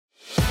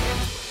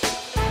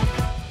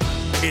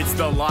It's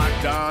the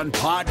Locked On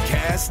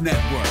Podcast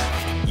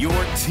Network, your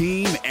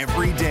team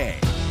every day.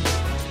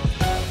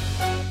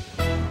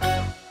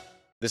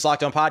 This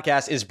Locked On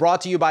Podcast is brought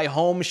to you by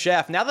Home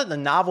Chef. Now that the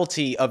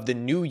novelty of the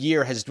new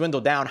year has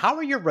dwindled down, how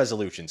are your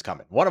resolutions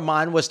coming? One of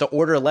mine was to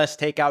order less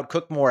takeout,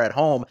 cook more at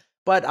home,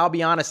 but I'll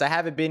be honest, I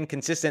haven't been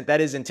consistent. That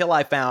is until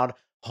I found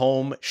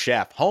Home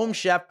Chef. Home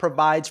Chef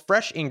provides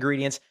fresh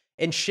ingredients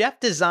and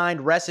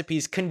chef-designed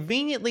recipes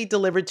conveniently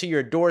delivered to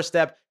your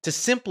doorstep to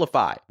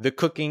simplify the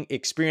cooking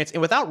experience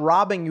and without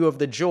robbing you of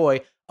the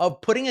joy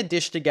of putting a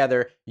dish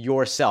together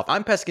yourself.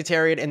 I'm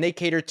pescatarian and they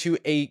cater to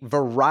a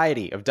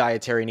variety of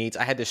dietary needs.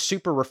 I had this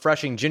super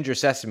refreshing ginger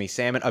sesame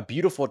salmon, a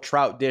beautiful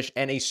trout dish,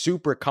 and a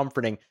super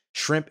comforting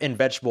shrimp and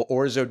vegetable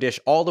orzo dish,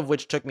 all of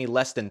which took me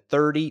less than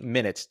 30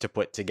 minutes to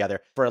put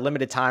together. For a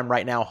limited time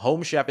right now,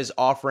 Home Chef is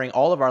offering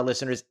all of our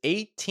listeners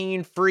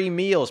 18 free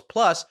meals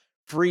plus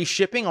free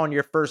shipping on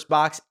your first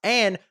box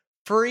and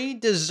free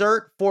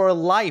dessert for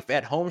life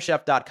at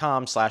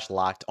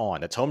homechef.com/lockedon.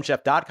 That's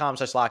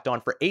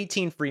homechef.com/lockedon for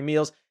 18 free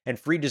meals and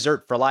free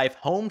dessert for life.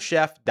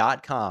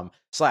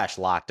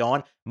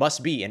 Homechef.com/lockedon.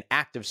 Must be an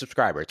active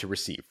subscriber to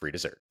receive free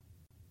dessert.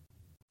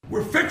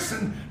 We're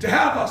fixing to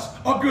have us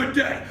a good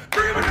day.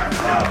 Bring him in there.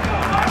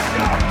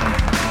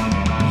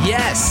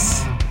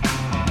 Yes,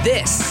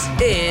 this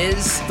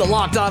is the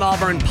Locked On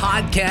Auburn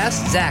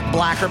podcast. Zach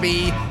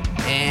Blackerby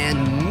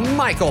and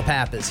Michael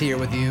Pappas here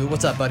with you.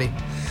 What's up, buddy?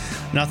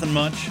 Nothing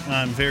much.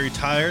 I'm very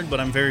tired,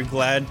 but I'm very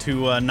glad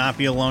to not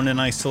be alone in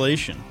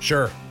isolation.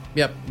 Sure.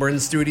 Yep, we're in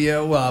the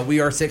studio. We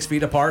are 6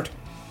 feet apart,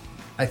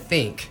 I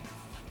think.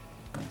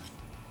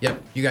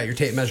 Yep, you got your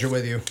tape measure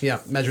with you. Yeah,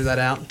 measure that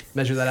out.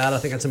 Measure that out. I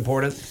think that's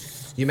important.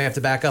 You may have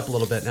to back up a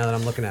little bit now that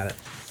I'm looking at it.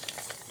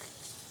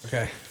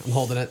 Okay, I'm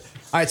holding it.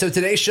 All right, so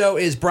today's show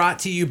is brought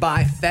to you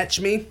by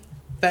Fetch Me.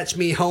 Fetch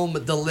Me Home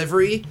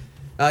Delivery.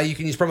 You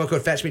can use promo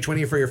code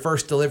FetchMe20 for your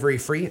first delivery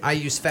free. I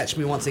use Fetch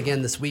Me once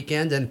again this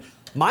weekend, and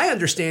my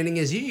understanding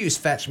is you use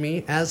Fetch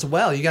Me as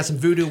well. You got some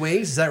voodoo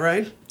wings, is that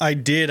right? I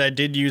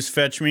did use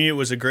Fetch Me. It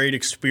was a great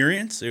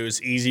experience. It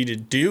was easy to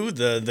do.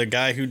 The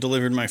guy who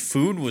delivered my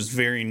food was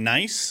very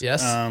nice.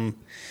 Yes. I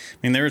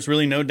mean, there was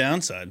really no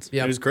downsides.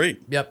 Yep. It was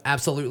great. Yep,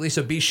 absolutely.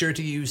 So be sure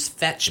to use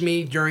Fetch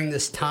Me during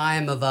this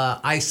time of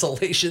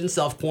isolation,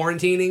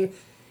 self-quarantining.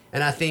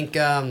 And I think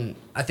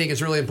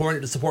it's really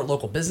important to support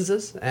local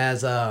businesses,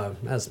 as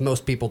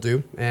most people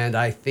do. And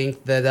I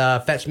think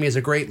that Fetch Me is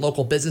a great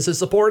local business to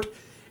support,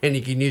 and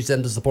you can use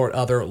them to support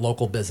other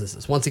local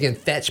businesses. Once again,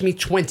 Fetch Me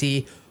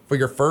 20 for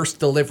your first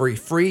delivery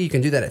free. You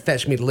can do that at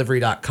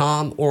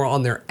fetchmedelivery.com or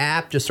on their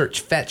app. Just search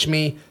Fetch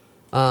Me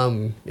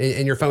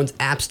in your phone's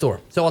app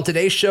store. So on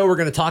today's show, we're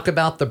going to talk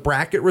about the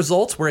bracket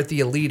results. We're at the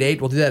Elite Eight.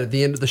 We'll do that at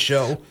the end of the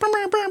show.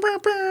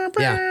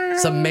 Yeah,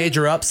 some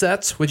major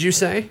upsets, would you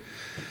say?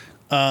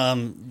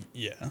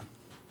 Yeah.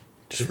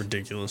 Just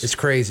ridiculous. It's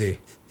crazy.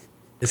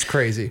 It's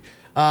crazy.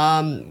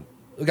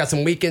 We got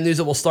some weekend news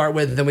that we'll start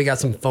with, and then we got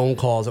some phone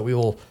calls that we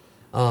will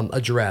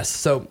address.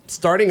 So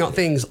starting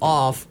things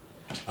off,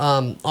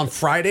 on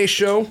Friday's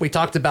show, we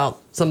talked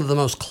about some of the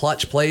most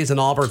clutch plays in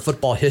Auburn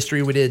football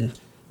history. We did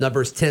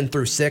numbers 10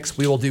 through 6.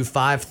 We will do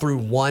 5 through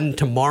 1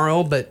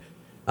 tomorrow, but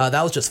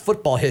that was just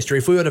football history.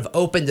 If we would have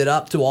opened it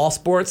up to all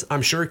sports,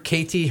 I'm sure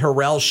KT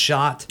Harrell's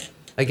shot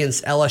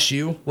against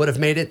LSU would have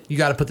made it. You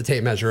got to put the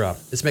tape measure up.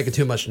 It's making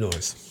too much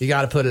noise. You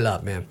got to put it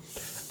up, man.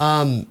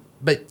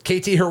 But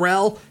KT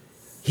Harrell,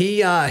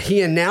 he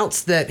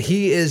announced that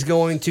he is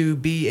going to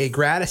be a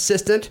grad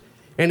assistant,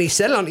 and he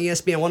said it on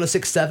ESPN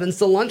 106.7's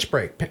The Lunch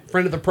Break.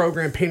 Friend of the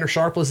program, Painter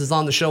Sharpless, is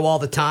on the show all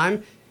the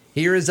time.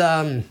 Here's KT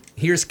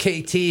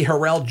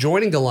Harrell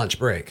joining The Lunch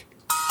Break.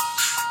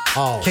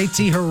 Oh,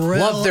 KT Harrell,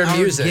 love their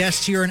music.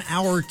 Guest here in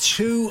hour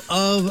 2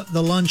 of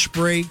The Lunch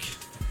Break.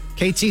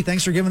 KT,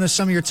 thanks for giving us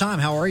some of your time.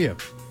 How are you?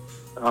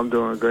 I'm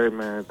doing great,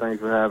 man. Thanks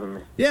for having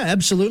me. Yeah,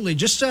 absolutely.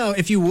 Just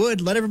if you would,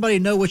 let everybody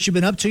know what you've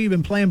been up to. You've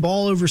been playing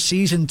ball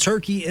overseas in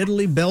Turkey,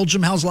 Italy,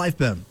 Belgium. How's life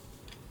been?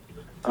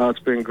 It's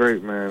been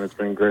great, man. It's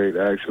been great.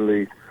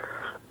 Actually,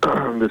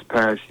 this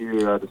past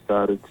year I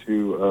decided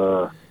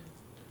to,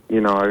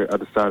 I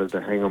decided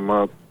to hang them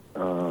up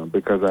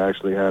because I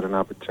actually had an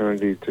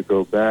opportunity to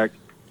go back.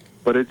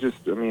 But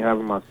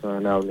having my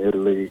son out in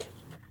Italy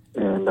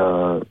and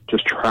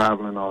just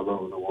traveling all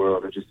over the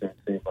world, it just didn't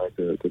seem like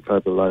the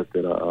type of life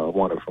that I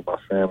wanted for my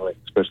family,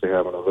 especially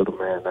having a little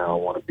man now. I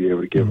want to be able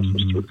to give him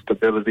some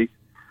stability.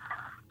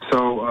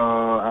 So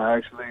I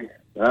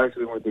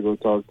actually went to go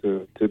talk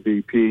to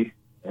BP,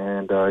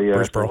 and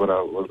that's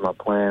what was my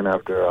plan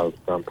after I was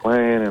done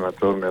playing, and I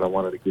told him that I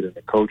wanted to get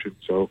into coaching.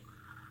 So,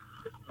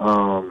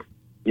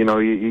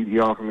 he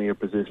offered me a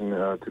position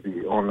to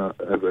be on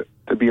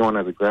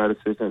as a grad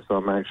assistant. So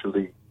I'm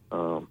actually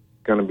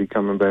going to be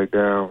coming back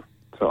down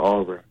to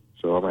Auburn.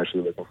 So I'm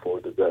actually looking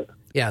forward to that.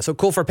 Yeah, so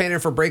cool for Painter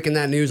for breaking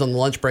that news on the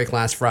lunch break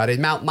last Friday.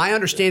 Now, my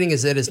understanding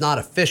is that it's not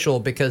official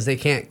because they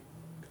can't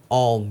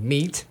all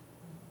meet.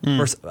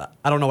 First,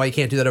 I don't know why you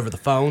can't do that over the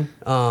phone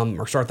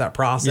or start that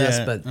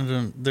process. But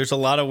there's a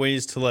lot of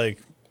ways to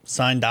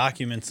sign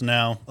documents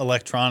now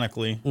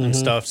electronically and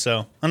stuff.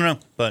 So I don't know,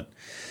 but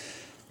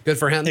Good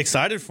for him.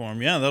 Excited for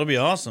him. Yeah, that'll be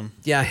awesome.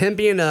 Yeah, him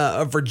being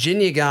a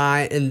Virginia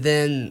guy and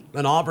then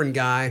an Auburn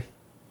guy,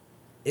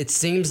 it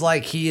seems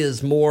like he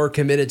is more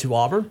committed to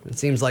Auburn. It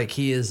seems like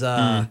he is,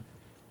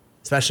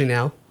 especially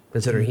now,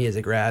 considering he is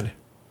a grad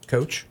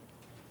coach,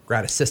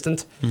 grad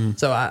assistant.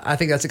 So I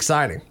think that's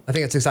exciting.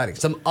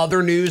 Some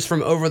other news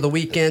from over the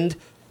weekend,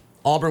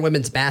 Auburn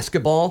women's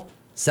basketball,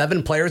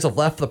 7 players have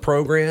left the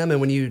program. And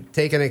when you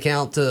take into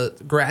account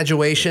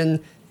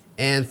graduation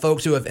and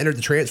folks who have entered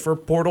the transfer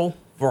portal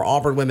for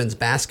Auburn women's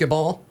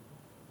basketball,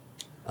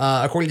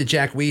 according to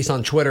Jack Weiss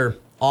on Twitter,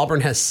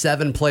 Auburn has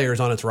 7 players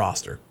on its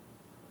roster.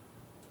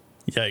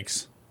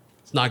 Yikes.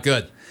 It's not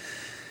good.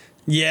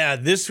 Yeah,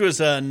 this was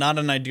not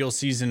an ideal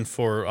season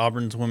for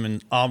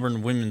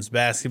Auburn women's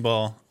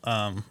basketball.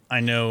 I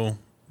know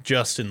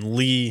Justin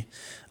Lee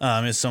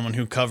is someone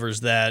who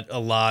covers that a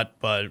lot,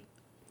 but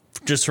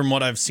just from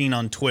what I've seen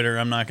on Twitter,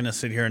 I'm not going to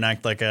sit here and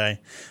act like I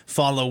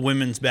follow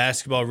women's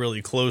basketball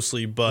really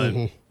closely, but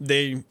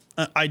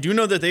I do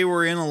know that they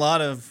were in a lot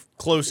of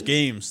close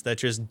games that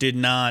just did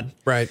not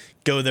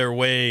go their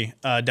way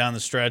down the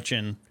stretch.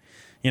 And,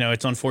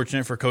 it's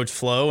unfortunate for Coach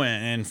Flo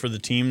and for the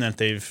team that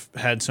they've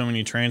had so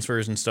many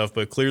transfers and stuff,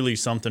 but clearly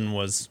something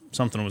was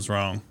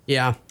wrong.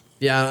 Yeah.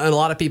 Yeah. And a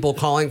lot of people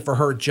calling for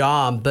her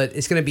job, but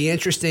it's going to be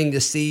interesting to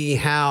see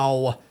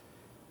how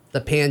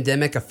the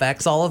pandemic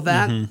affects all of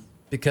that.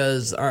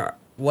 Because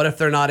what if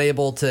they're not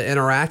able to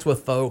interact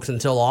with folks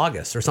until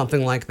August or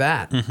something like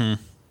that?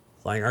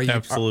 Like,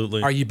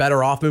 are you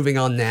better off moving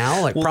on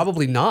now? Like,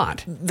 probably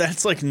not.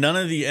 That's like none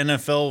of the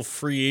NFL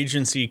free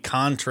agency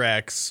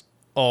contracts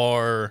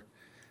are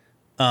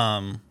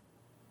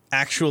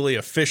actually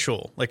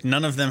official. Like,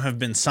 none of them have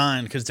been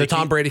signed because so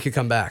Tom Brady could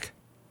come back.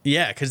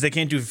 Yeah, because they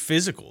can't do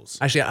physicals.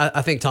 Actually,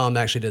 I think Tom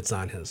actually did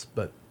sign his,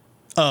 but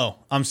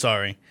I'm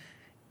sorry.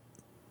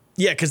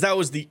 Yeah, because that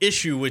was the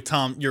issue with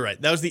Tom. You're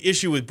right. That was the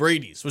issue with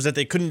Brady's, was that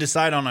they couldn't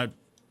decide on a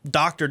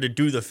doctor to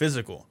do the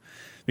physical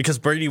because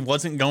Brady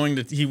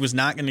he was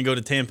not going to go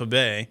to Tampa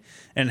Bay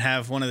and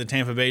have one of the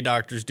Tampa Bay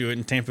doctors do it.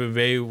 And Tampa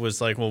Bay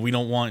was like, well, we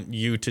don't want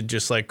you to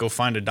just like go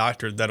find a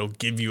doctor that'll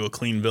give you a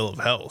clean bill of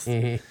health.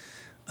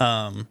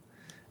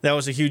 That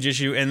was a huge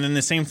issue. And then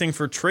the same thing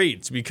for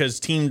trades because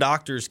team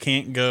doctors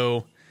can't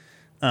go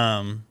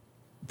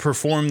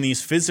perform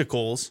these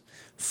physicals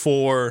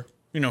for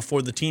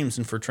the teams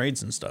and for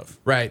trades and stuff.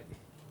 Right.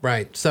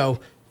 So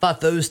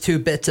thought those 2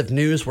 bits of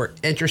news were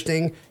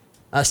interesting.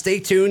 Stay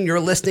tuned. You're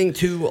listening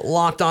to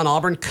Locked On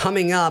Auburn.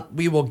 Coming up,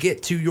 we will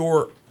get to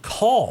your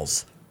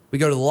calls. We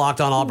go to the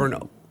Locked On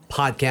Auburn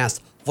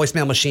podcast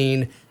voicemail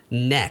machine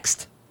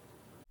next.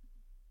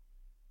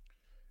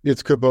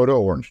 It's Kubota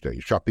Orange Day.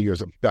 Shop the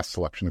year's best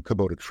selection of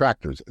Kubota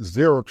tractors,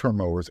 zero-turn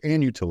mowers,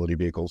 and utility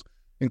vehicles,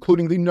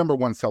 including the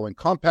 #1 selling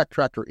compact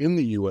tractor in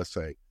the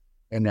USA.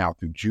 And now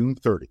through June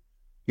 30.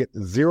 Get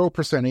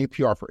 0%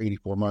 APR for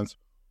 84 months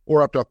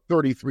or up to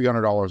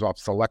 $3,300 off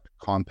select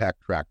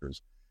compact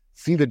tractors.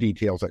 See the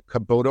details at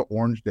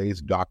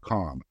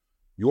KubotaOrangeDays.com.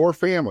 Your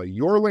family,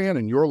 your land,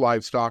 and your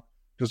livestock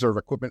deserve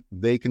equipment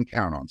they can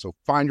count on. So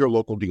find your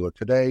local dealer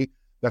today.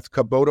 That's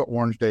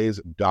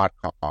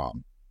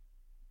KubotaOrangeDays.com.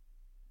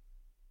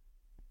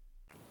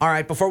 All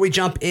right, before we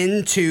jump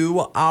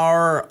into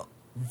our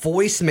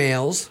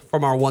voicemails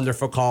from our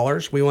wonderful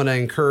callers, we want to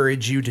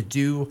encourage you to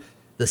do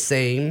the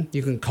same.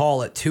 You can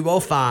call at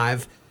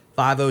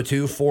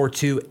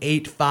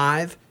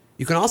 205-502-4285.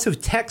 You can also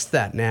text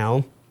that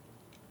now.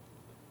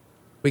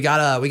 We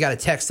got a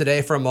text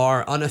today from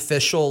our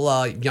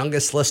unofficial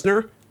youngest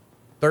listener,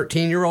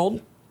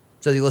 13-year-old.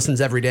 Says he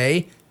listens every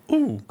day.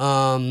 Ooh.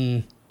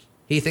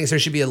 He thinks there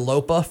should be a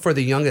LOPA for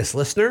the youngest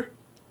listener.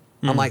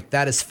 I'm like,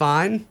 that is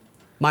fine.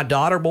 My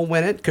daughter will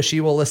win it because she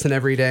will listen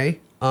every day.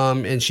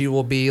 And she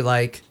will be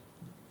like,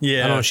 I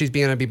don't know, she's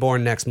going to be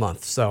born next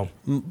month. So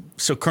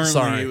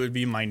currently it would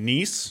be my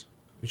niece.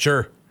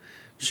 Sure.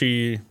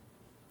 She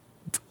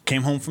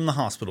came home from the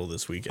hospital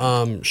this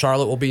weekend.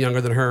 Charlotte will be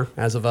younger than her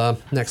as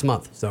of next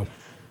month. So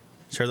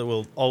Charlotte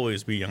will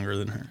always be younger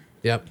than her.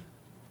 Yep.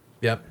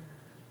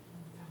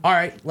 All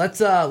right, let's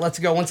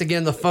go once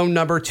again. The phone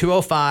number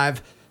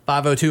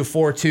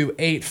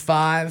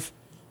 205-502-4285.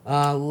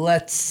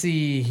 Let's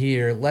see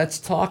here. Let's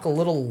talk a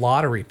little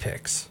lottery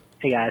picks.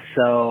 Hey guys,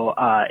 so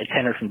it's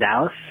Henry from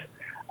Dallas.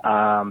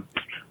 Shout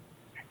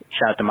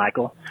out to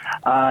Michael.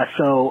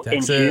 So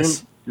Texas. In June,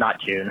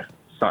 not June,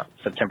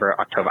 September,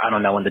 October, I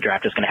don't know when the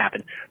draft is going to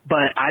happen,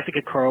 but Isaac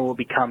Okoro will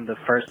become the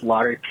first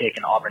lottery pick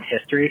in Auburn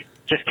history.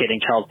 Just kidding,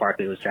 Charles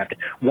Barkley was drafted.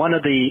 One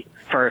of the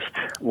first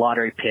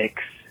lottery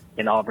picks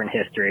in Auburn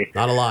history.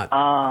 Not a lot.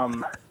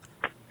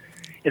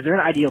 Is there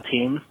an ideal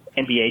team,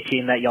 NBA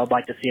team, that y'all would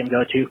like to see him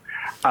go to?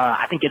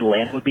 I think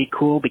Atlanta would be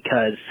cool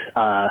because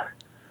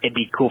it'd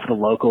be cool for the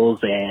locals,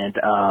 and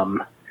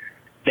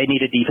they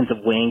need a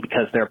defensive wing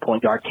because their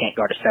point guard can't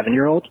guard a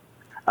 7-year-old.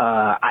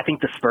 I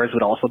think the Spurs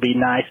would also be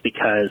nice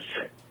because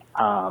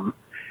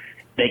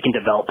they can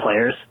develop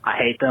players. I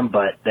hate them,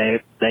 but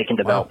they can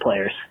develop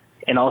players.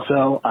 And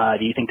also,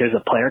 do you think there's a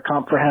player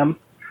comp for him?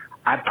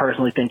 I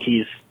personally think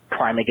he's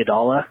prime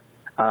Iguodala.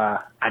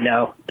 I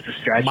know it's a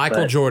stretch.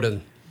 Michael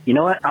Jordan. you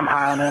know what? I'm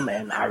high on him,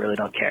 and I really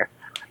don't care.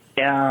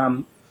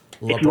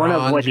 If you want to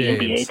avoid the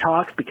NBA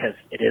talk, because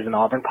it is an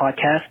Auburn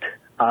podcast,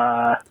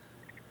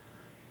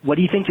 what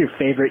do you think your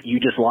favorite "you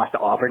just lost to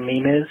Auburn"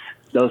 meme is?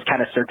 Those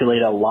kind of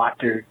circulated a lot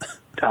through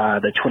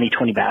the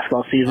 2020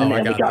 basketball season,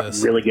 and we got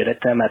really good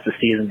at them as the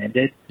season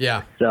ended.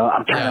 Yeah. So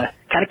I'm kind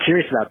of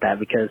curious about that,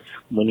 because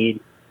we need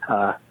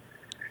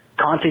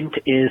content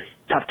is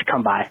tough to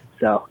come by.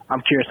 So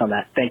I'm curious on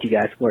that. Thank you,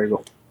 guys. Where you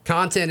go?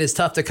 Content is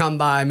tough to come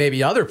by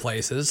maybe other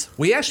places.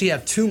 We actually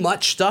have too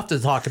much stuff to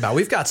talk about.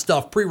 We've got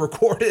stuff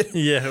pre-recorded.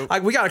 Yeah.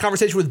 Like, we got a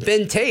conversation with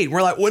Ben Tate.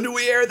 We're like, when do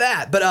we air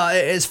that? But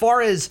as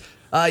far as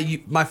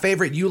my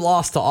favorite "you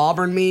lost to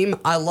Auburn" meme,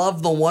 I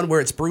love the one where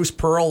it's Bruce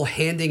Pearl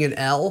handing an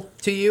L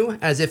to you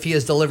as if he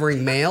is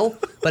delivering mail,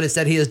 but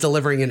instead he is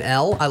delivering an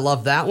L. I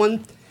love that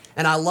one.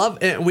 And I love,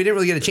 and we didn't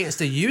really get a chance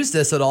to use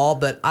this at all,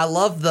 but I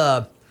love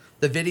the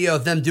video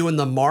of them doing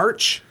the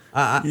march.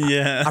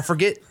 I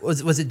forget,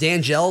 was it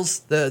Dan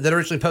Gels that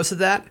originally posted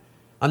that?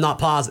 I'm not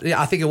positive.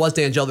 Yeah, I think it was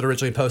Dan Gel that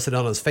originally posted it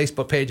on his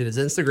Facebook page and his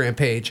Instagram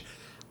page.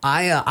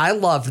 I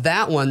loved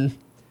that one.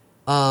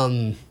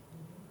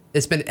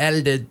 It's been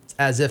edited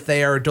as if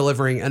they are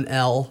delivering an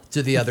L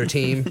to the other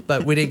team,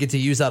 but we didn't get to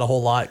use that a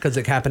whole lot because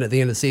it happened at the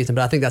end of the season.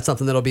 But I think that's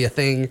something that'll be a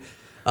thing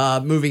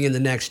moving into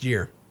next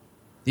year.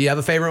 Do you have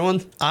a favorite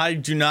one? I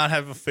do not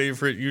have a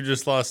favorite "you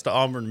just lost to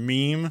Auburn"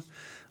 meme.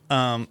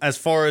 As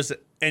far as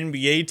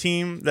NBA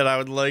team that I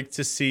would like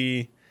to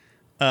see,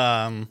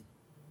 the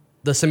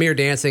Samir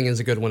dancing is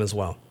a good one as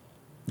well.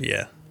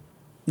 Yeah,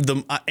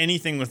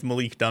 anything with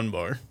Malik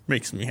Dunbar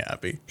makes me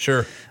happy.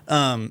 Sure.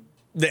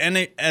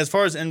 As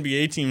far as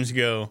NBA teams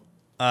go,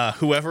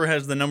 whoever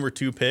has the number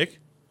 2 pick.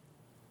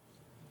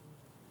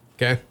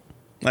 Okay.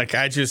 Like,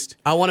 I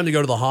want him to go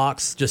to the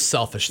Hawks, just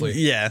selfishly.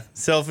 Yeah,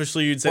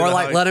 selfishly you'd say. Or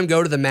like let him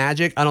go to the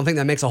Magic. I don't think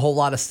that makes a whole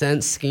lot of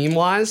sense scheme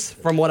wise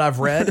from what I've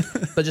read,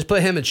 but just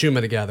put him and Chuma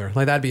together.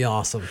 Like, that'd be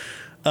awesome.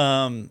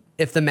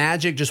 If the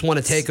Magic just want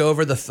to take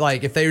over if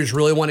they just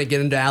really want to get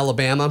into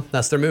Alabama,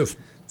 that's their move.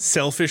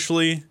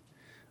 Selfishly,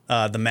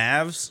 the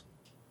Mavs.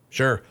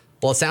 Sure.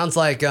 Well, it sounds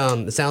like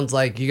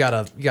you got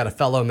a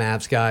fellow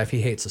Mavs guy if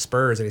he hates the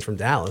Spurs and he's from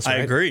Dallas. Right? I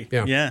agree.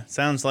 Yeah,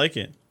 sounds like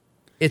it.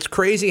 It's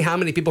crazy how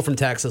many people from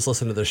Texas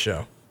listen to this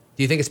show.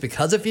 Do you think it's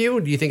because of you,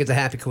 or do you think it's a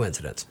happy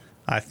coincidence?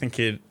 I think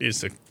it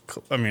is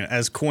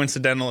as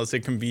coincidental as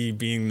it can be,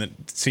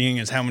 seeing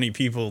as how many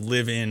people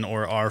live in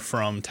or are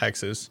from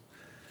Texas.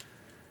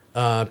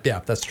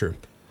 Yeah, that's true.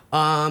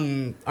 All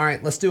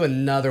right, let's do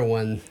another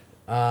one.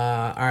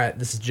 All right,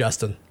 this is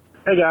Justin.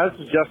 Hey guys,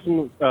 this is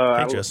Justin.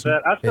 Hey, Justin.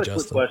 I just got a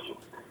quick question.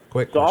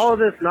 Quick So question. all of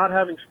this not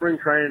having spring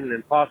training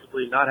and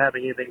possibly not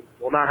having anything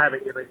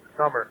this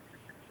summer,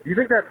 do you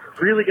think that's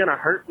really going to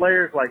hurt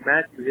players like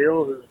Matthew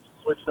Hill, who's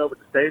switched over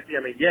to safety?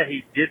 I mean, yeah,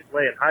 he did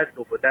play in high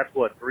school, but that's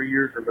 3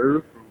 years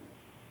removed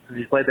since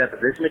he played that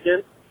position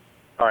again?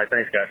 All right,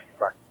 thanks, guys.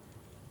 Bye.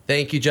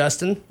 Thank you,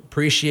 Justin.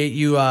 Appreciate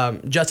you.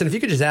 Justin, if you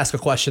could just ask a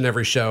question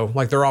every show,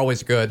 like, they're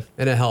always good,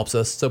 and it helps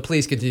us. So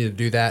please continue to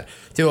do that.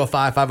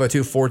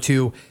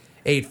 205-502-4285.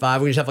 We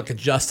can just have a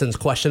Justin's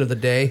question of the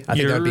day. I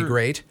think that would be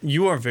great.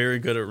 You are very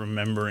good at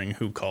remembering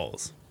who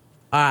calls.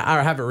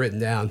 I have it written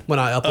down when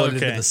I upload it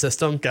to the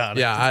system. Got it.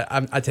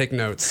 Yeah, I take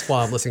notes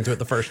while I'm listening to it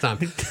the first time.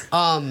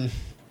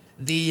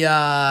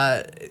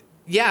 Yeah,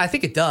 I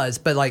think it does.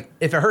 But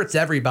if it hurts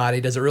everybody,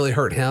 does it really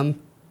hurt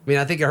him? I mean,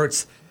 I think it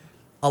hurts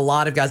a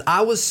lot of guys.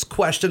 I was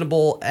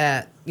questionable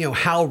at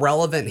how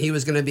relevant he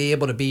was going to be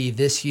able to be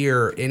this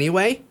year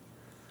anyway.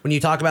 When you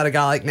talk about a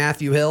guy like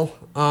Matthew Hill,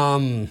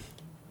 I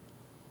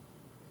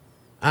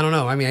don't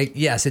know. I mean,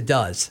 yes, it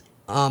does.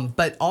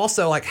 But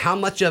also, how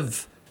much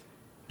of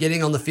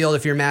getting on the field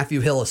if you're Matthew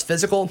Hill is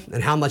physical,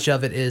 and how much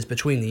of it is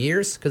between the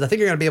years? Because I think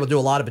you're going to be able to do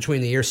a lot of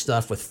between the years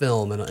stuff with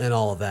film and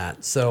all of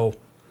that. So,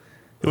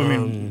 I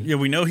mean,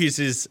 we know he's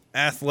as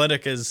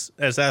athletic as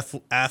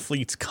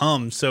athletes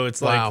come. So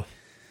it's wow.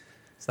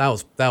 So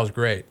that was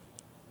great.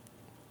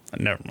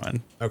 Never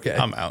mind. Okay,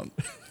 I'm out.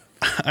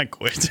 I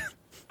quit.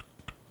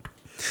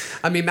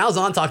 I mean,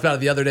 Malzahn talked about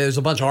it the other day. There's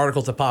a bunch of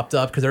articles that popped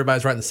up because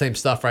everybody's writing the same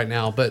stuff right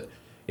now. But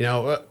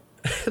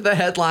the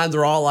headlines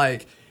are all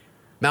like,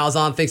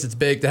 Malzahn thinks it's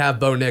big to have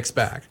Bo Nix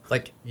back.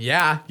 Like,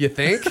 yeah, you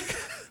think?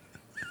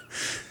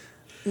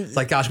 It's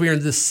like, gosh, we are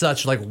in this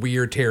such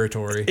weird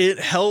territory. It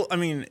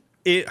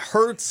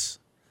hurts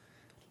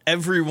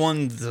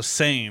everyone the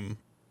same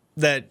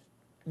that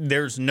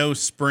there's no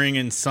spring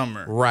and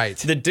summer. Right.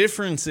 The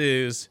difference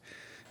is,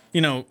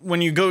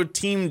 when you go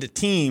team to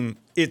team,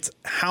 it's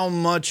how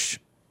much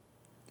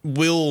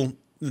will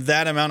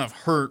that amount of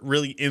hurt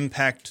really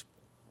impact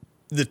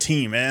the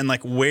team and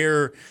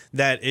where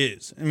that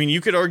is. I mean, you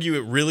could argue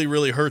it really,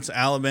 really hurts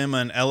Alabama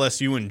and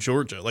LSU and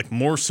Georgia,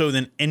 more so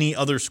than any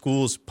other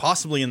schools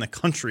possibly in the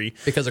country.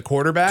 Because of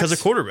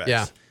quarterbacks?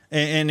 Yeah.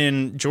 And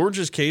in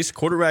Georgia's case,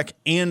 quarterback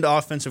and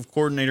offensive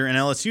coordinator. In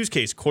LSU's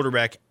case,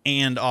 quarterback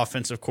and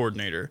offensive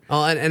coordinator.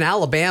 And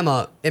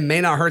Alabama, it may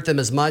not hurt them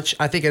as much.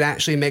 I think it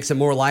actually makes it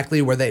more likely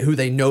who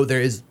they know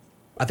there is.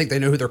 I think they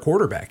know who their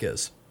quarterback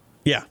is.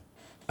 Yeah.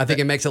 I think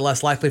it makes it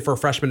less likely for a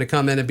freshman to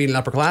come in and beat an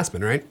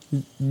upperclassman, right?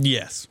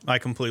 Yes, I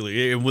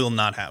completely. It will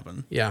not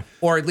happen. Yeah.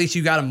 Or at least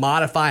you got to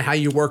modify how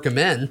you work them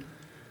in,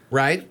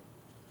 right?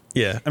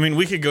 Yeah. I mean,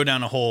 we could go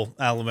down a whole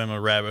Alabama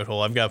rabbit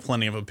hole. I've got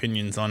plenty of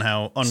opinions on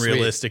how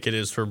unrealistic it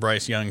is for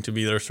Bryce Young to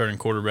be their starting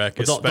quarterback.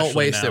 Well, don't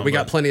waste it. We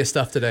got plenty of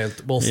stuff today.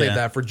 We'll save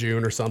that for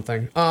June or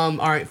something. All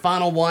right,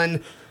 final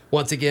one.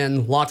 Once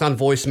again, locked on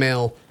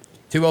voicemail.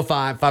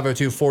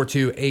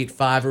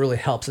 205-502-4285. It really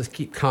helps us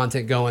keep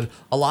content going.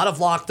 A lot of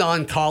Locked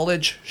On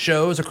college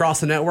shows across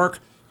the network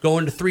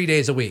going to 3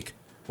 days a week.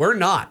 We're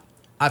not.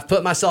 I've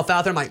put myself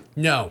out there. I'm like,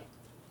 no,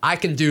 I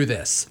can do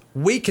this.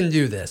 We can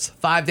do this.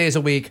 5 days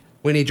a week.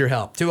 We need your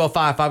help.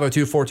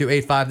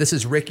 205-502-4285. This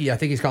is Ricky. I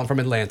think he's calling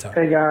from Atlanta.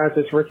 Hey, guys.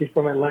 It's Ricky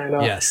from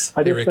Atlanta. Yes.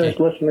 I just finished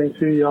listening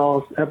to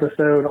y'all's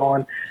episode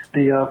on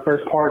the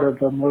first part of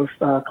the most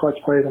clutch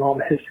plays in all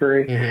the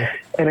history. Mm-hmm.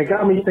 And it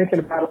got me thinking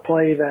about a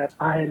play that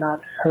I had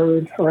not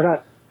heard or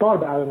not thought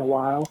about in a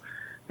while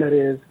that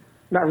is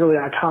not really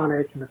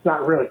iconic and it's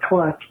not really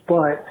clutch,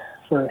 but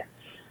for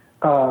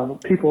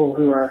people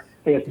who are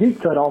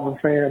deep cut Auburn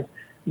fans,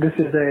 this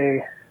is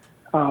a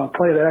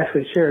play that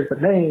actually shares the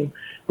name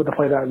with the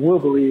play that I will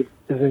believe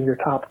is in your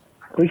top,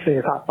 at least in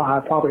your top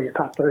five, probably your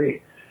top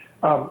three.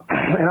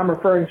 And I'm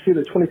referring to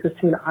the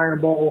 2015 Iron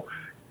Bowl,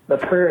 the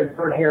prayer and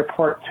burn hair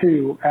part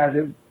 2, as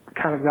it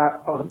kind of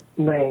got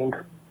named,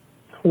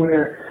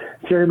 where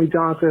Jeremy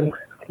Johnson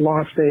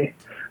launched a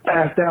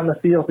pass down the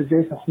field to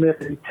Jason Smith,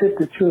 and he tipped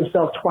it to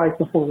himself twice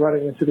before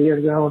running into the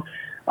end zone.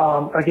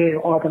 A game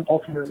Auburn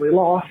ultimately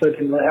lost, so it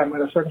didn't really have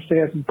much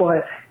circumstance,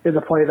 but it's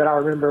a play that I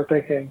remember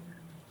thinking,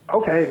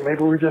 okay,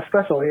 maybe we're just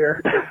special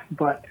here.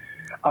 But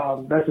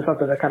that's just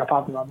something that kind of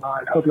popped in my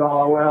mind. Hope you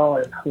all are well,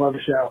 and love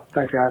the show.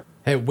 Thanks, guys.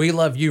 Hey, we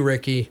love you,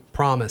 Ricky.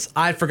 Promise.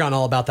 I'd forgotten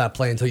all about that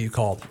play until you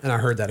called, and I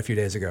heard that a few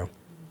days ago.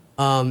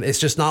 It's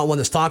just not one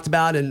that's talked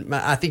about, and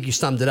I think you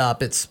summed it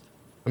up.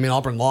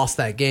 Auburn lost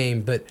that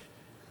game, but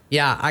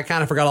yeah, I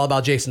kind of forgot all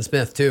about Jason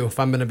Smith, too, if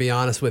I'm going to be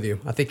honest with you.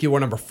 I think you were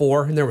number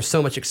 4, and there was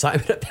so much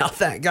excitement about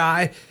that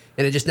guy,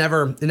 and it just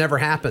never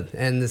happened.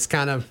 And it's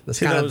kind of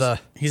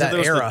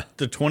that era.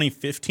 The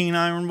 2015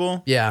 Iron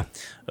Bowl? Yeah.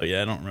 Oh,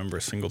 yeah, I don't remember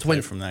a single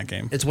play from that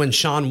game. It's when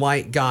Sean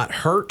White got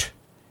hurt,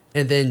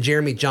 and then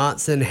Jeremy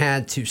Johnson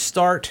had to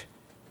start,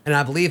 and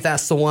I believe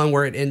that's the one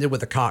where it ended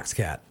with a Cox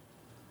cat.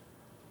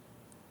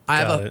 I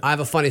have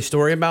a funny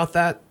story about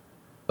that,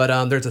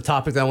 but there's a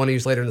topic that I want to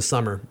use later in the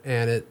summer,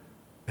 and it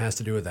has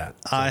to do with that.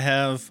 So. I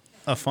have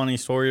a funny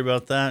story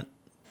about that,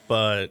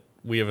 but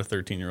we have a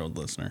 13-year-old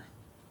listener.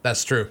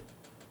 That's true.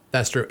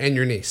 And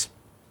your niece.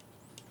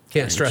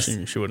 Can't stress.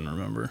 She wouldn't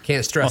remember.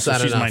 Can't stress also,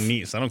 that she's enough. She's my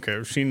niece. I don't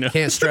care if she knows.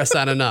 Can't stress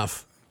that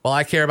enough. Well,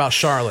 I care about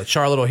Charlotte.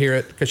 Charlotte will hear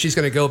it because she's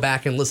going to go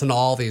back and listen to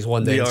all these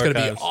one day. It's going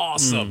to be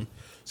awesome.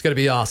 It's going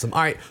to be awesome.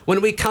 All right.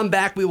 When we come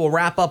back, we will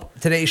wrap up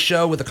today's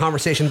show with a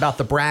conversation about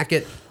the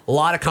bracket. A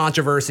lot of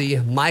controversy.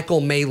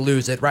 Michael may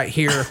lose it right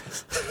here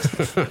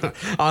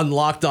on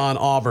Locked On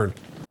Auburn.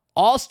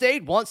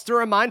 Allstate wants to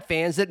remind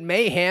fans that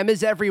mayhem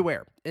is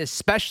everywhere,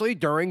 especially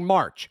during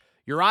March.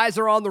 Your eyes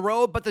are on the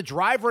road, but the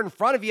driver in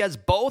front of you has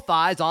both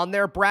eyes on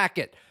their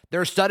bracket.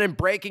 Their sudden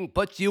braking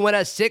puts you in a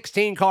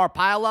 16-car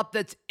pileup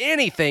that's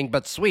anything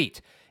but sweet.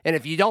 And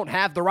if you don't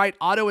have the right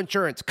auto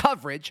insurance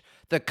coverage,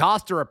 the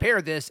cost to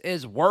repair this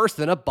is worse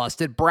than a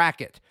busted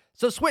bracket.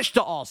 So switch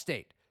to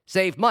Allstate.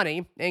 Save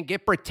money and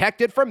get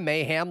protected from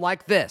mayhem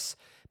like this.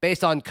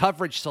 Based on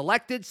coverage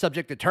selected,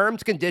 subject to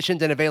terms,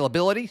 conditions, and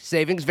availability,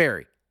 savings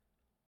vary.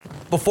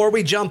 Before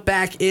we jump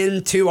back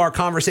into our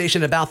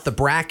conversation about the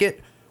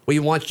bracket, we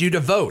want you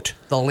to vote.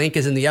 The link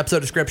is in the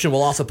episode description.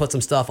 We'll also put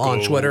some stuff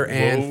on Twitter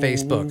and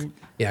Facebook.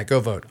 Yeah, go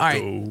vote. All right.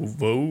 Go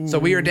vote. So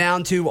we are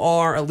down to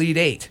our Elite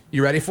 8.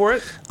 You ready for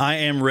it? I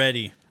am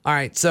ready. All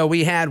right. So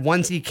we had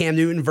 1-seed Cam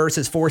Newton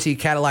versus 4-seed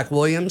Cadillac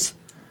Williams.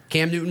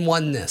 Cam Newton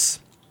won this.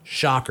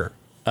 Shocker.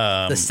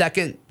 The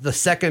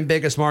second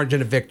biggest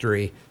margin of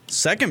victory.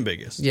 Second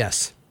biggest?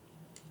 Yes.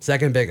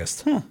 Second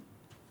biggest.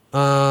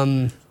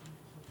 Yeah,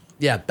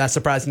 that's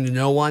surprising to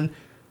no one.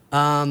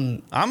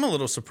 I'm a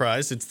little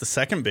surprised. It's the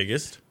second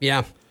biggest.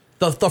 Yeah.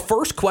 The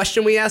first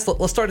question we asked,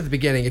 let's start at the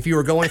beginning. If you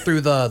were going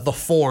through the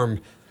form,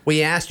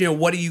 we asked,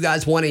 what do you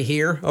guys want to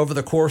hear over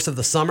the course of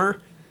the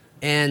summer?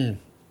 And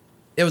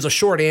it was a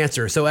short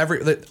answer. So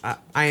I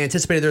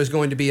anticipated there was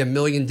going to be a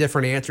million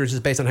different answers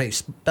just based on how you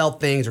spelled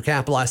things or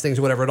capitalize things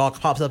or whatever. It all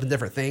pops up in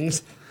different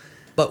things.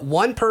 But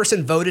one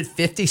person voted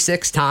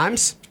 56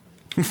 times.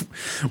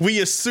 We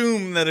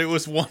assume that it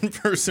was one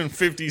person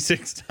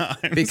 56 times.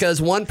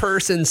 Because one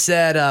person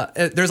said,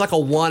 there's like a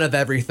one of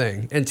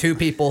everything. And two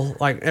people,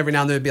 like every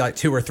now and then it'd be like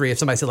 2 or 3. If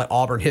somebody said like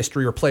Auburn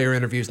history or player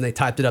interviews and they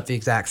typed it up the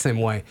exact same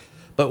way.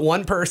 But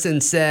one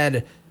person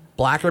said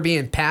Blackerby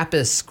and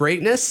Pappas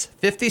greatness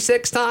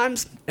 56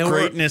 times. And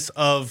greatness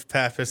of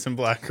Pappas and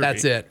Blackerby.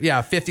 That's it.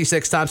 Yeah,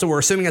 56 times. So we're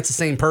assuming it's the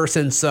same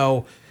person.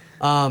 So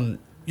y'all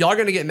are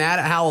going to get mad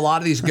at how a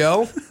lot of these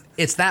go.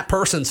 It's that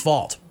person's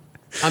fault.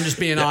 I'm just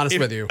being honest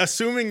with you.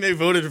 Assuming they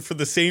voted for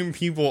the same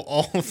people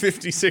all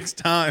 56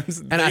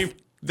 times,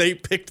 they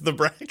picked the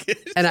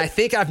bracket. And I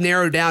think I've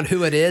narrowed down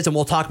who it is, and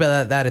we'll talk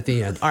about that at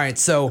the end. All right,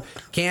 so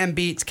Cam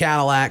beats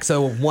Cadillac,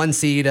 so 1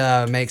 seed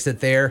makes it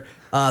there.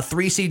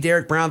 3 seed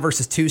Derek Brown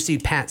versus 2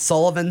 seed Pat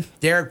Sullivan.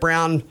 Derek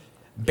Brown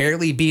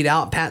barely beat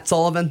out Pat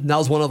Sullivan. That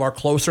was one of our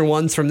closer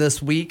ones from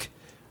this week.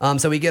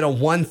 So we get a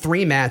 1-3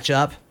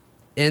 matchup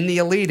in the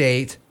Elite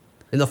Eight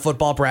in the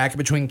football bracket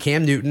between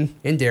Cam Newton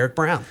and Derek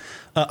Brown.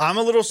 I'm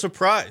a little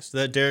surprised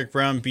that Derek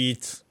Brown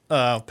beat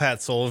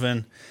Pat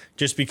Sullivan,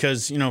 just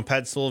because,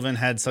 Pat Sullivan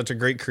had such a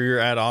great career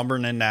at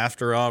Auburn and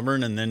after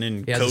Auburn, and then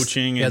in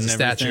coaching and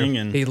everything.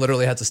 And he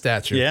literally has a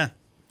statue. Yeah,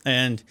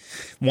 and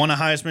won a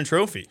Heisman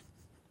Trophy.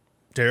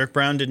 Derek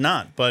Brown did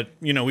not, but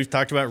we've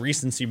talked about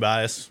recency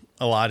bias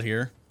a lot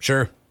here.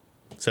 Sure.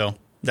 So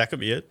that could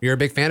be it. You're a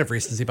big fan of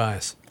recency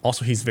bias.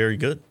 Also, he's very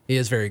good. He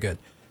is very good.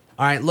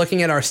 All right,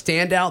 looking at our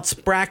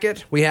standouts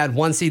bracket, we had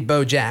 1 seed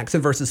Bo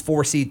Jackson versus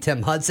 4 seed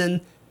Tim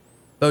Hudson.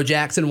 Bo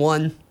Jackson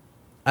won.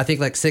 I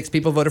think like 6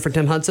 people voted for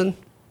Tim Hudson.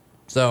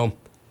 So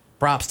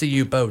props to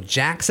you, Bo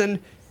Jackson.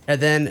 And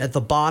then at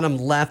the bottom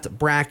left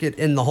bracket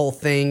in the whole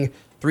thing,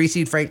 3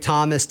 seed Frank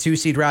Thomas, 2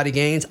 seed Rowdy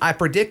Gaines. I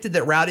predicted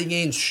that Rowdy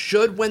Gaines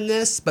should win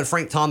this, but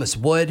Frank Thomas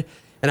would,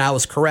 and I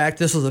was correct.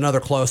 This was another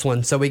close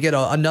one. So we get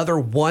another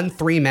 1-3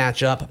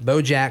 matchup,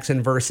 Bo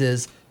Jackson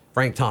versus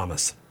Frank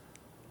Thomas.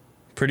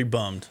 Pretty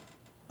bummed.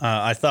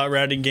 I thought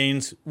Rowdy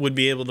Gaines would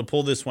be able to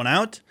pull this one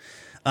out.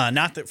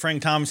 Not that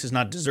Frank Thomas is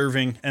not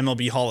deserving,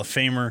 MLB Hall of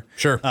Famer.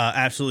 Sure.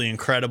 Absolutely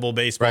incredible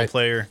baseball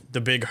player,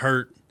 the big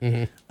hurt.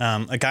 Mm-hmm.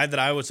 A guy that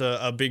I was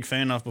a big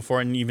fan of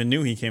before I even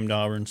knew he came to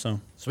Auburn.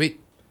 So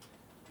sweet.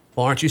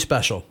 Well, aren't you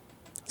special?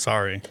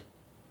 Sorry.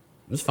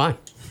 It's fine.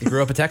 You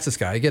grew up a Texas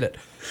guy. I get it.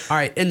 All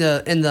right, in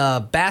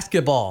the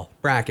basketball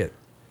bracket,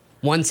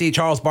 1 seed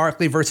Charles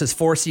Barkley versus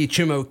 4 seed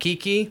Chuma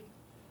Okeke.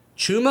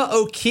 Chuma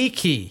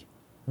Okeke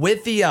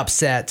with the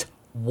upset.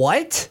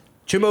 What?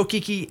 Chuma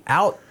Okeke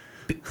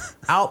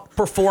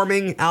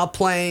outperforming,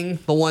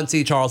 outplaying the 1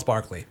 seed Charles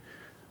Barkley.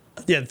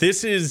 Yeah,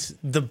 this is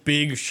the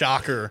big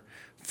shocker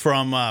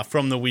from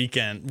the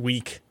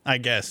week, I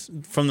guess.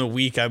 From the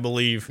week, I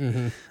believe.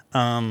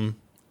 Mm-hmm.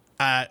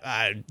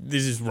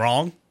 This is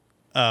wrong,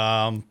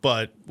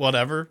 but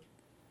whatever.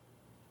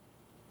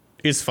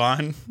 It's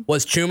fine.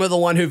 Was Chuma the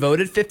one who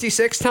voted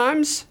 56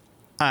 times?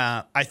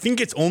 I think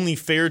it's only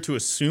fair to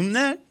assume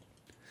that.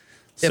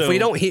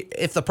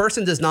 If the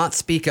person does not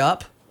speak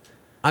up,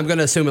 I'm going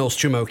to assume it was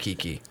Chuma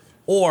Okeke.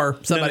 Or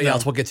somebody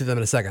else. We'll get to them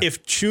in a second.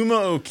 If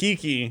Chuma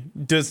Okeke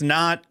does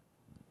not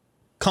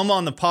come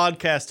on the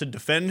podcast to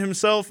defend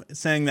himself,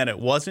 saying that it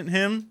wasn't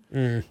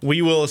him,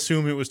 we will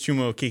assume it was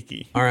Chuma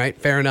Okeke. All right,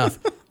 fair enough.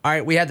 All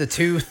right, we had the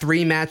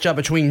 2-3 matchup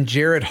between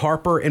Jared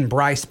Harper and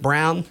Bryce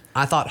Brown.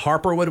 I thought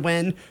Harper would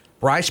win.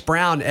 Bryce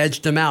Brown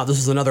edged him out. This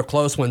was another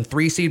close one.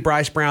 3 seed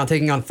Bryce Brown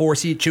taking on 4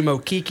 seed Chuma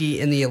Okeke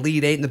in the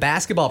Elite Eight in the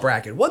basketball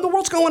bracket. What in the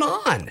world's going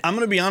on? I'm going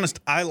to be honest.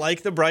 I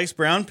like the Bryce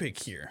Brown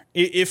pick here.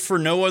 If for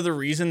no other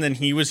reason than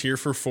he was here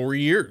for 4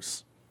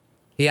 years.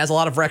 He has a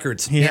lot of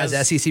records. He has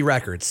SEC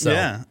records. So.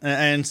 Yeah,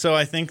 and so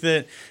I think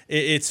that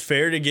it's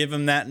fair to give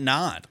him that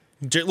nod.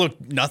 Look,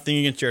 nothing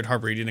against Jared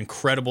Harper. He did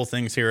incredible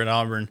things here at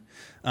Auburn.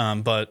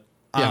 But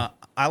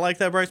I like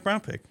that Bryce Brown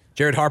pick.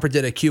 Jared Harper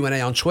did a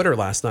Q&A on Twitter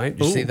last night.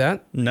 Did you see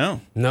that?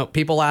 No. No,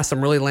 people asked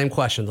some really lame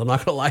questions. I'm not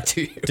going to lie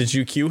to you. Did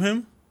you cue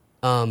him?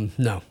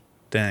 No.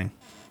 Dang.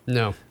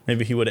 No.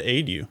 Maybe he would have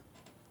aided you.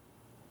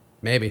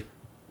 Maybe.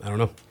 I don't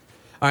know.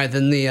 All right,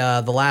 then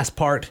the last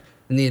part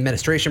in the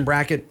administration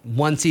bracket,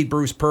 1 seed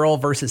Bruce Pearl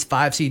versus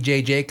 5 seed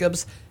Jay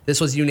Jacobs.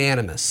 This was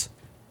unanimous.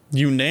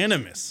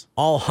 Unanimous?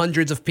 All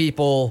hundreds of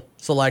people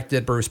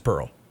selected Bruce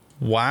Pearl.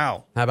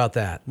 Wow. How about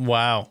that?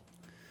 Wow.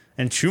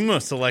 And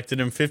Chuma selected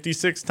him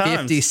 56 times.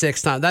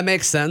 56 times. That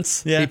makes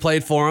sense. Yeah. He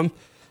played for him.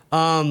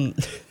 And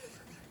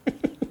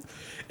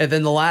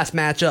then the last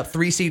matchup,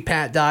 3 seed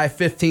Pat Dye,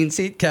 15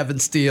 seed Kevin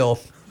Steele.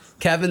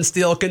 Kevin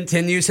Steele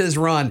continues his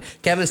run.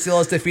 Kevin Steele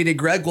has defeated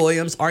Greg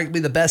Williams,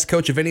 arguably the best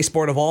coach of any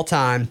sport of all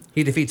time.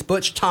 He defeats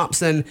Butch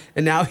Thompson,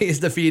 and now he's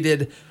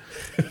defeated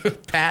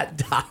Pat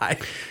Dye.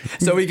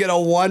 So we get a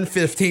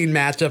 1-15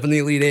 matchup in the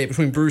Elite Eight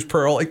between Bruce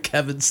Pearl and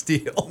Kevin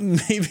Steele.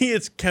 Maybe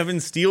it's Kevin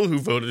Steele who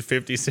voted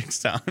 56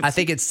 times. I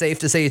think it's safe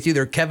to say it's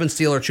either Kevin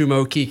Steele or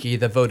Chuma Okeke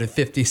that voted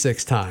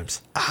 56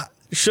 times.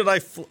 Should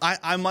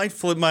I might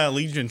flip my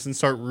allegiance and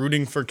start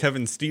rooting for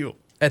Kevin Steele.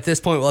 At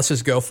this point, let's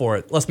just go for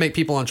it. Let's make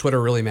people on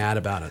Twitter really mad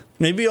about it.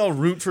 Maybe I'll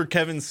root for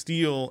Kevin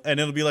Steele, and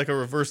it'll be like a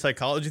reverse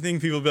psychology thing.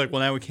 People will be like, well,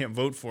 now we can't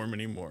vote for him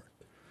anymore.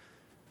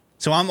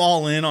 So I'm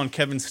all in on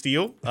Kevin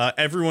Steele.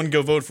 Everyone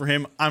go vote for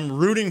him. I'm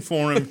rooting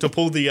for him to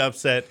pull the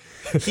upset.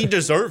 He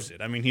deserves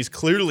it. I mean, he's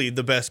clearly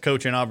the best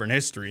coach in Auburn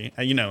history,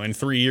 in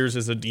 3 years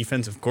as a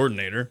defensive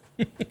coordinator.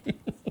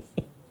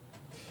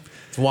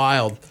 It's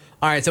wild.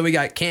 All right, so we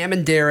got Cam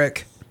and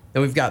Derek,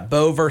 then we've got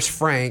Bo versus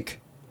Frank,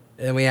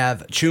 and we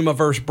have Chuma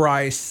versus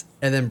Bryce,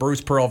 and then Bruce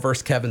Pearl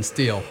versus Kevin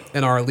Steele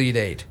in our Elite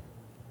Eight.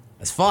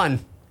 It's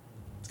fun.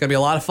 It's going to be a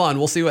lot of fun.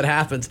 We'll see what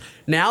happens.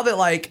 Now that,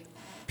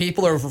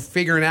 people are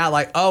figuring out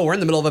like, oh, we're in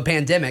the middle of a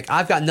pandemic.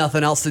 I've got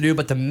nothing else to do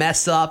but to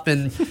mess up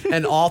and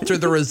alter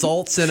the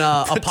results in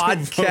a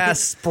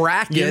podcast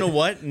bracket. You know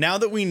what? Now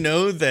that we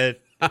know that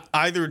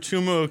either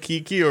Chuma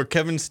Okeke or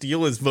Kevin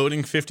Steele is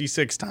voting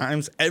 56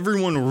 times,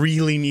 everyone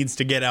really needs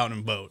to get out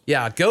and vote.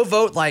 Yeah, go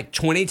vote like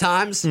 20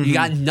 times. You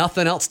got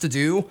nothing else to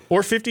do.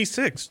 Or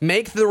 56.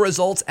 Make the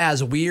results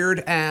as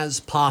weird as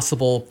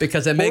possible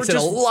because it makes it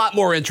a lot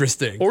more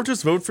interesting. Or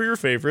just vote for your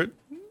favorite.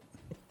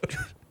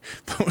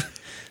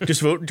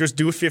 Just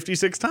do it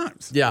 56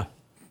 times. Yeah.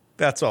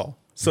 That's all.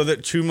 So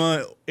that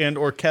Chuma and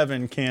or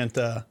Kevin can't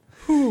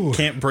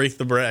break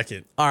the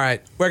bracket. All right.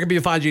 Where can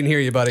people find you and hear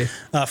you, buddy?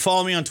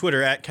 Follow me on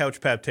Twitter at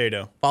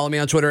CouchPaptato. Follow me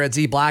on Twitter at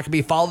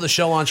ZBlackaby. Follow the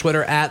show on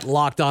Twitter at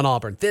Locked On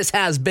Auburn. This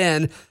has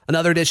been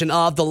another edition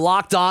of the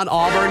Locked On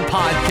Auburn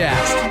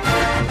podcast.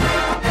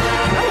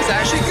 That was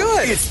actually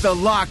good. It's the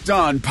Locked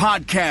On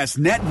Podcast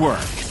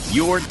Network,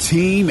 your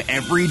team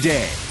every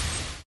day.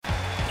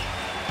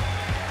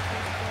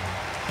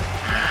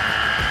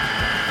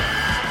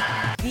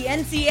 The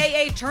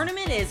NCAA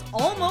tournament is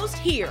almost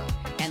here,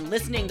 and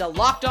listening to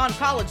Locked On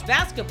College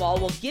Basketball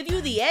will give you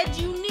the edge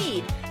you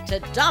need to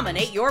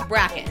dominate your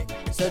bracket.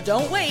 So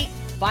don't wait.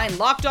 Find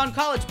Locked On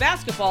College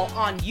Basketball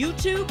on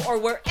YouTube or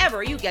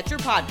wherever you get your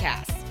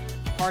podcasts.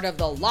 Part of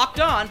the Locked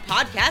On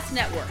Podcast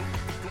Network,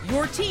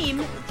 your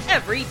team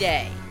every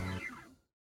day.